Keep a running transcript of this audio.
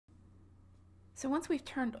So once we've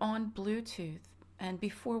turned on Bluetooth, and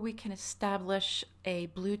before we can establish a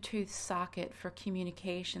Bluetooth socket for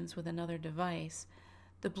communications with another device,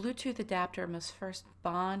 the Bluetooth adapter must first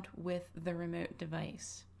bond with the remote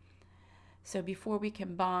device. So before we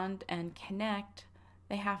can bond and connect,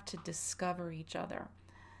 they have to discover each other.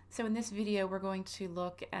 So in this video, we're going to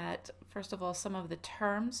look at, first of all, some of the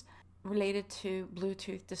terms related to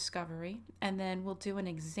Bluetooth discovery, and then we'll do an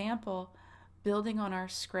example building on our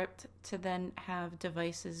script to then have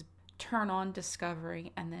devices turn on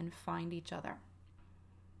discovery and then find each other.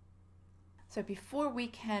 So before we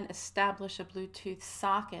can establish a Bluetooth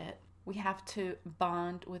socket, we have to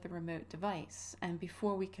bond with a remote device. And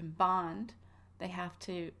before we can bond, they have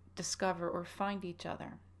to discover or find each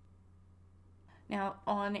other. Now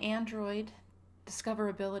on Android,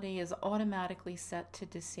 discoverability is automatically set to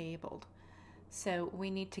disabled. So we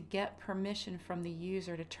need to get permission from the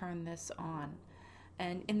user to turn this on.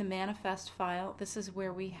 And in the manifest file, this is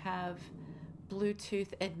where we have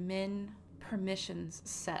Bluetooth admin permissions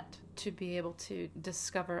set to be able to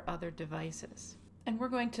discover other devices. And we're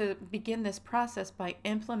going to begin this process by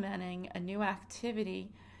implementing a new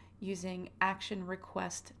activity using action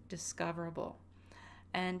request discoverable.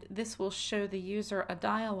 And this will show the user a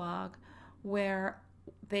dialog where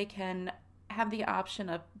they can have the option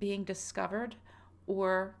of being discovered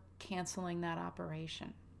or canceling that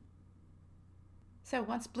operation. So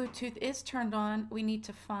once Bluetooth is turned on, we need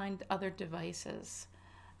to find other devices.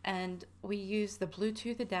 And we use the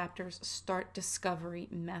Bluetooth adapter's start discovery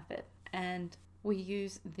method. And we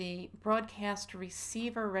use the broadcast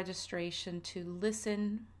receiver registration to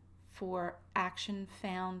listen for action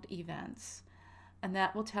found events. And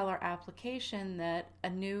that will tell our application that a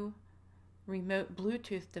new remote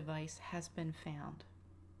Bluetooth device has been found.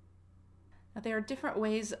 Now, there are different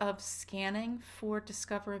ways of scanning for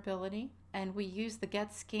discoverability, and we use the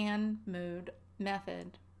getScan mode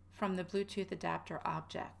method from the Bluetooth adapter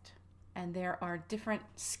object. And there are different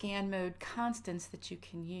scan mode constants that you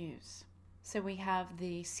can use. So we have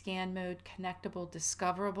the scan mode connectable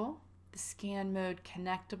discoverable, the scan mode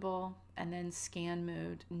connectable, and then scan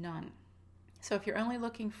mode none. So if you're only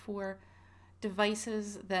looking for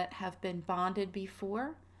devices that have been bonded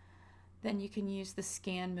before, then you can use the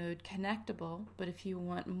scan mode connectable. But if you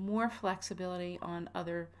want more flexibility on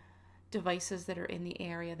other devices that are in the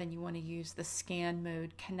area, then you want to use the scan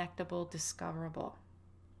mode connectable discoverable.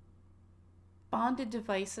 Bonded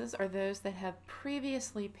devices are those that have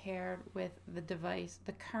previously paired with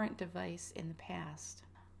the current device in the past.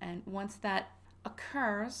 And once that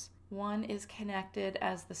occurs, one is connected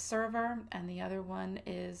as the server and the other one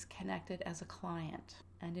is connected as a client.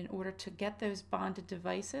 And in order to get those bonded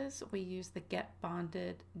devices, we use the get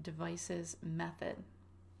bonded devices method.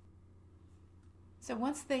 So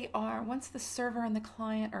once the server and the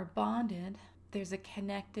client are bonded, there's a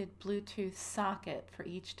connected Bluetooth socket for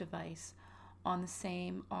each device on the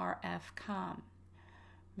same RF comm.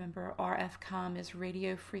 Remember, RF comm is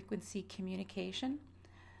radio frequency communication,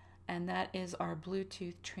 and that is our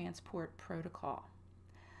Bluetooth transport protocol.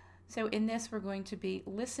 So in this, we're going to be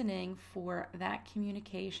listening for that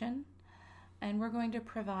communication, and we're going to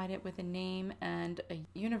provide it with a name and a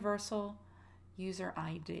universal user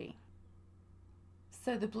ID.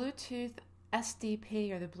 So the Bluetooth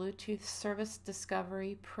SDP, or the Bluetooth Service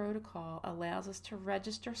Discovery Protocol, allows us to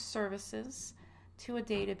register services to a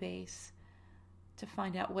database to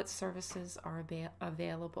find out what services are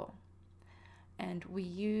available. And we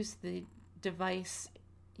use the device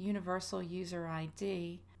universal user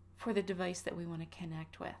ID for the device that we want to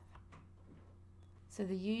connect with. So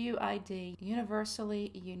the UUID,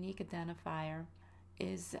 universally unique identifier,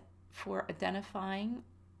 is for identifying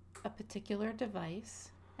a particular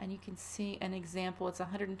device. And you can see an example. It's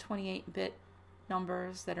 128-bit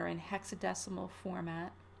numbers that are in hexadecimal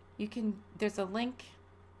format. There's a link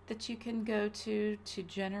that you can go to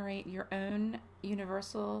generate your own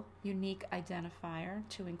universal unique identifier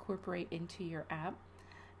to incorporate into your app.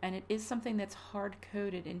 And it is something that's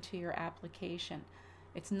hard-coded into your application.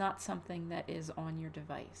 It's not something that is on your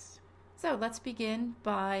device. So let's begin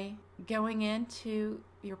by going into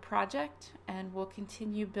your project, and we'll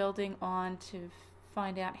continue building on to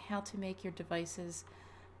find out how to make your devices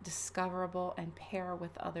discoverable and pair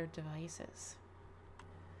with other devices.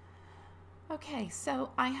 Okay, so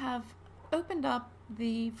I have opened up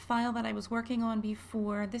the file that I was working on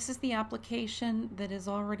before. This is the application that is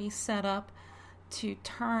already set up to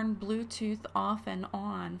turn Bluetooth off and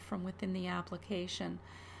on from within the application.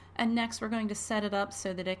 And next we're going to set it up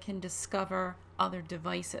so that it can discover other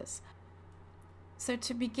devices. So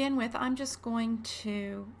to begin with, I'm just going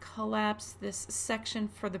to collapse this section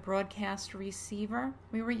for the broadcast receiver.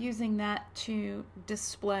 We were using that to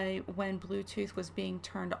display when Bluetooth was being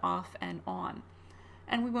turned off and on.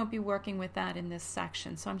 And we won't be working with that in this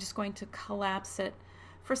section, so I'm just going to collapse it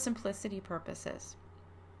for simplicity purposes.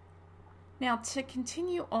 Now to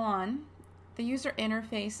continue on, the user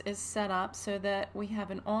interface is set up so that we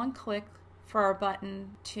have an on click for our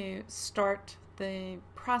button to start the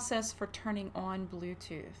process for turning on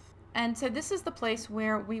Bluetooth. And so this is the place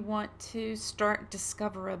where we want to start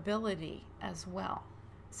discoverability as well.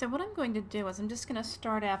 So what I'm going to do is I'm just going to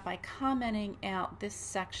start out by commenting out this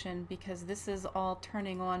section because this is all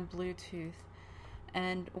turning on Bluetooth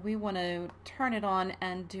and we want to turn it on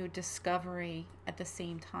and do discovery at the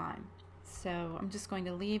same time. So I'm just going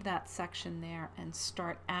to leave that section there and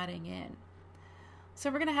start adding in. So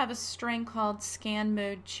we're going to have a string called scan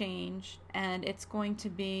mode change, and it's going to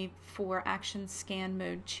be for action scan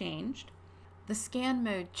mode changed. The scan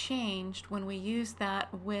mode changed, when we use that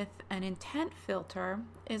with an intent filter,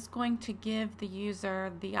 is going to give the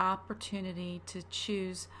user the opportunity to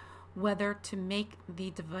choose whether to make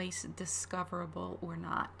the device discoverable or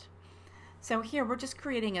not. So here we're just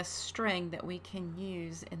creating a string that we can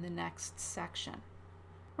use in the next section.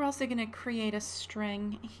 We're also going to create a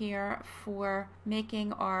string here for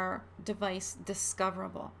making our device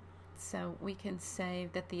discoverable. So we can say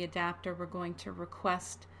that the adapter we're going to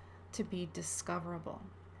request to be discoverable.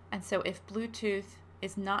 And so if Bluetooth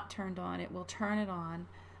is not turned on, it will turn it on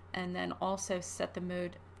and then also set the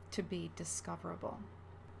mode to be discoverable.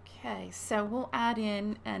 Okay, so we'll add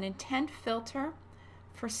in an intent filter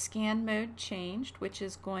for scan mode changed, which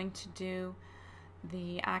is going to do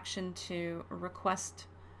the action to request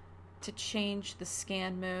to change the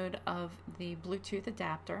scan mode of the Bluetooth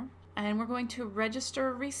adapter. And we're going to register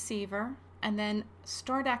a receiver and then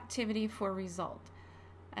start activity for result.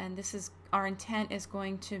 And this is, our intent is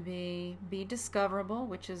going to be discoverable,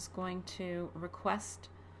 which is going to request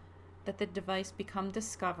that the device become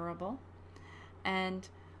discoverable. And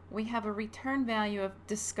we have a return value of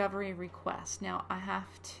discovery request. Now I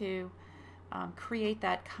have to create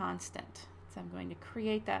that constant. So I'm going to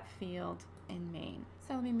create that field in main.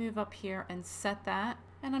 So let me move up here and set that.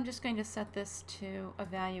 And I'm just going to set this to a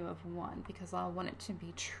value of 1 because I'll want it to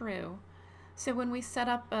be true. So when we set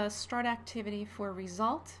up a start activity for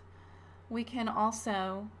result, we can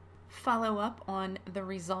also follow up on the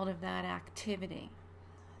result of that activity.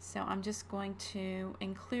 So I'm just going to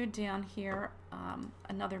include down here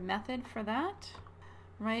another method for that,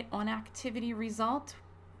 right? On activity result.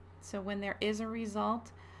 So when there is a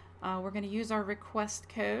result, we're going to use our request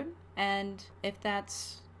code, and if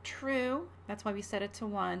that's true, that's why we set it to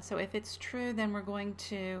 1. So if it's true, then we're going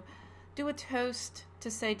to do a toast to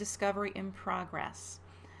say discovery in progress.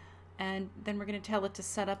 And then we're going to tell it to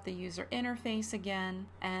set up the user interface again,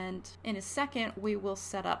 and in a second we will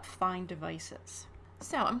set up find devices.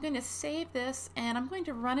 So I'm going to save this and I'm going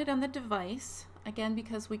to run it on the device, again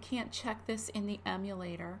because we can't check this in the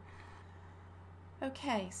emulator.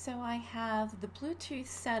 Okay, so I have the Bluetooth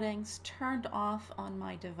settings turned off on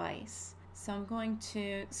my device. So I'm going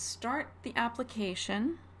to start the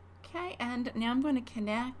application. Okay, and now I'm going to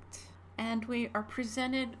connect, and we are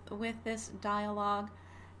presented with this dialog.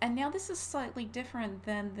 And now this is slightly different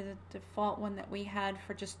than the default one that we had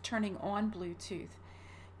for just turning on Bluetooth.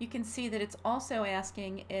 You can see that it's also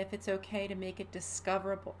asking if it's okay to make it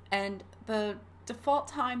discoverable. And the default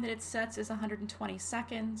time that it sets is 120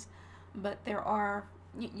 seconds, but there are,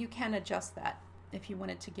 you can adjust that if you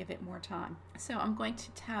wanted to give it more time. So I'm going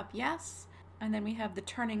to tap yes, and then we have the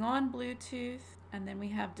turning on Bluetooth, and then we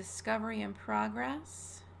have discovery in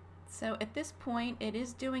progress. So at this point it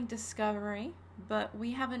is doing discovery, but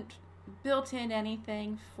we haven't built in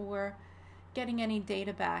anything for getting any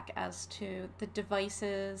data back as to the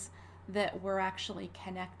devices that we're actually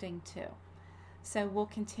connecting to. So we'll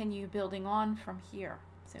continue building on from here.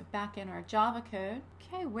 So back in our Java code,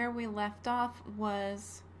 okay, where we left off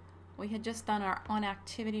was we had just done our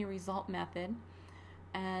onActivity result method,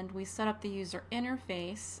 and we set up the user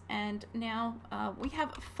interface, and now we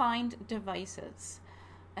have find devices.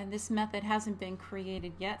 And this method hasn't been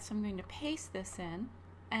created yet, so I'm going to paste this in.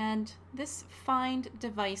 And this find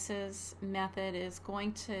devices method is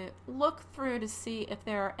going to look through to see if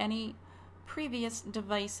there are any previous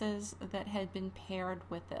devices that had been paired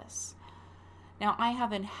with this. Now I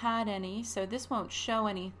haven't had any, so this won't show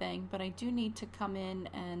anything, but I do need to come in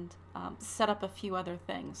and set up a few other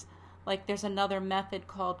things. Like there's another method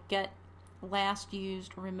called get last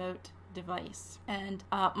used remote device, and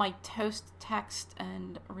my toast text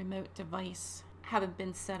and remote device haven't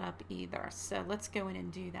been set up either, so let's go in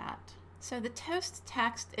and do that. So the toast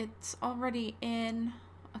text, it's already in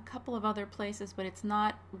a couple of other places, but it's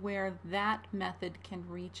not where that method can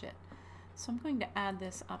reach it. So I'm going to add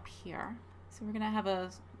this up here. So we're going to have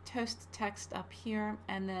a toast text up here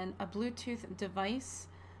and then a Bluetooth device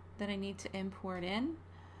that I need to import in.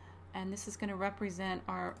 And this is going to represent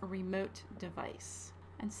our remote device.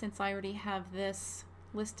 And since I already have this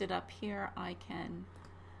listed up here, I can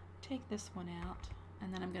take this one out,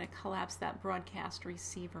 and then I'm going to collapse that broadcast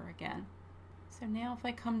receiver again. So now if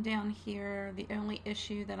I come down here, the only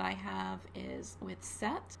issue that I have is with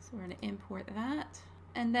set. So we're going to import that.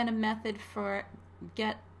 And then a method for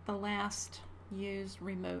get the last used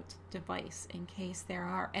remote device in case there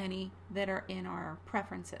are any that are in our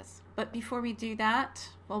preferences. But before we do that,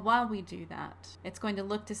 well, while we do that, it's going to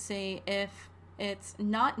look to see if it's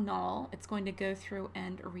not null. It's going to go through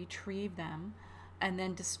and retrieve them and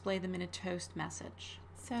then display them in a toast message.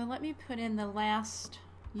 So let me put in the last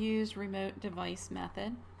use remote device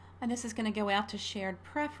method, and this is going to go out to shared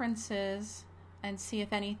preferences and see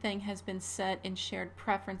if anything has been set in shared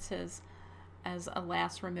preferences as a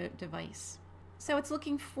last remote device. So it's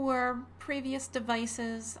looking for previous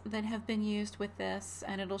devices that have been used with this,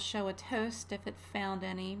 and it'll show a toast if it found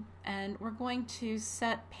any. And we're going to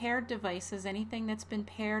set paired devices, anything that's been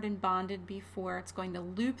paired and bonded before. It's going to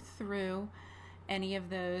loop through any of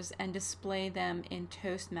those and display them in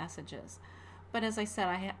toast messages. But as I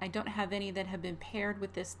said, I don't have any that have been paired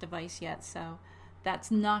with this device yet, so that's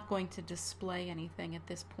not going to display anything at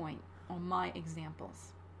this point on my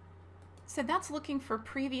examples. So that's looking for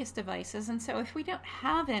previous devices, and so if we don't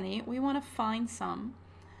have any, we want to find some.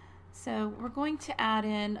 So we're going to add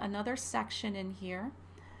in another section in here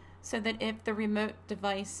so that if the remote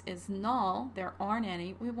device is null, there aren't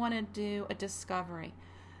any, we want to do a discovery.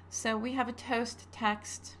 So we have a toast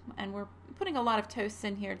text, and we're putting a lot of toasts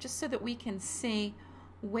in here just so that we can see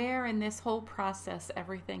where in this whole process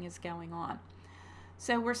everything is going on.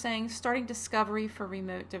 So we're saying starting discovery for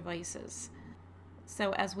remote devices.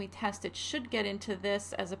 So as we test, it should get into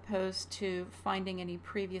this as opposed to finding any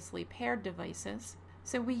previously paired devices.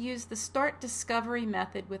 So we use the start discovery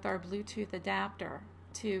method with our Bluetooth adapter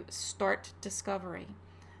to start discovery.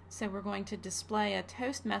 So we're going to display a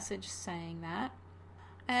toast message saying that.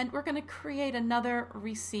 And we're going to create another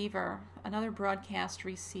receiver, another broadcast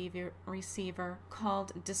receiver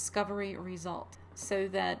called discovery result, so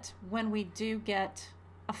that when we do get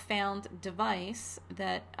a found device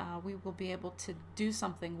that we will be able to do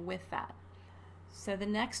something with that. So the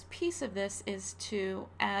next piece of this is to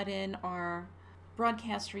add in our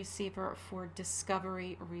broadcast receiver for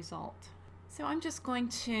discovery result. So I'm just going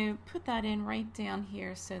to put that in right down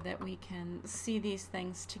here so that we can see these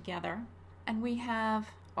things together. And we have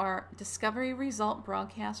our discovery result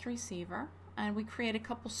broadcast receiver, and we create a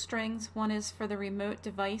couple strings. One is for the remote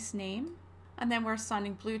device name, and then we're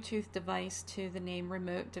assigning Bluetooth device to the name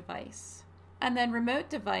remote device. And then remote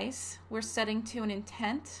device, we're setting to an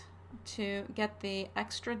intent to get the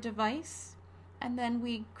extra device. And then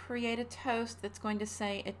we create a toast that's going to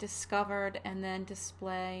say it discovered and then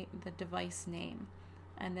display the device name.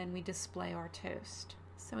 And then we display our toast.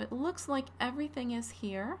 So it looks like everything is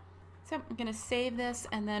here. So I'm going to save this,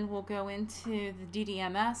 and then we'll go into the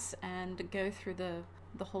DDMS and go through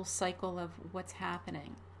the whole cycle of what's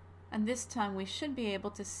happening. And this time we should be able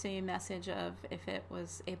to see a message of if it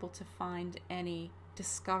was able to find any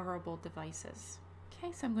discoverable devices.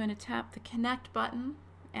 Okay, so I'm going to tap the connect button,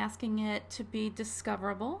 asking it to be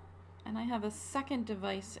discoverable. And I have a second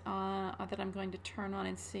device that I'm going to turn on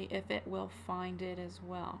and see if it will find it as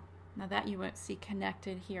well. Now that you won't see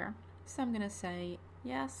connected here. So I'm going to say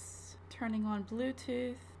yes, turning on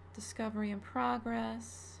Bluetooth, discovery in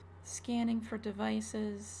progress, scanning for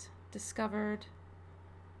devices, discovered.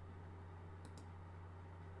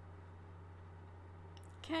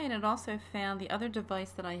 Okay, and it also found the other device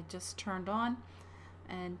that I had just turned on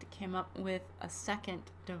and came up with a second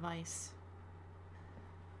device.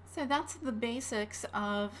 So that's the basics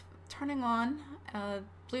of turning on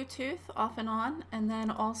Bluetooth off and on, and then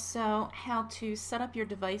also how to set up your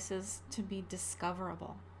devices to be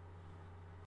discoverable.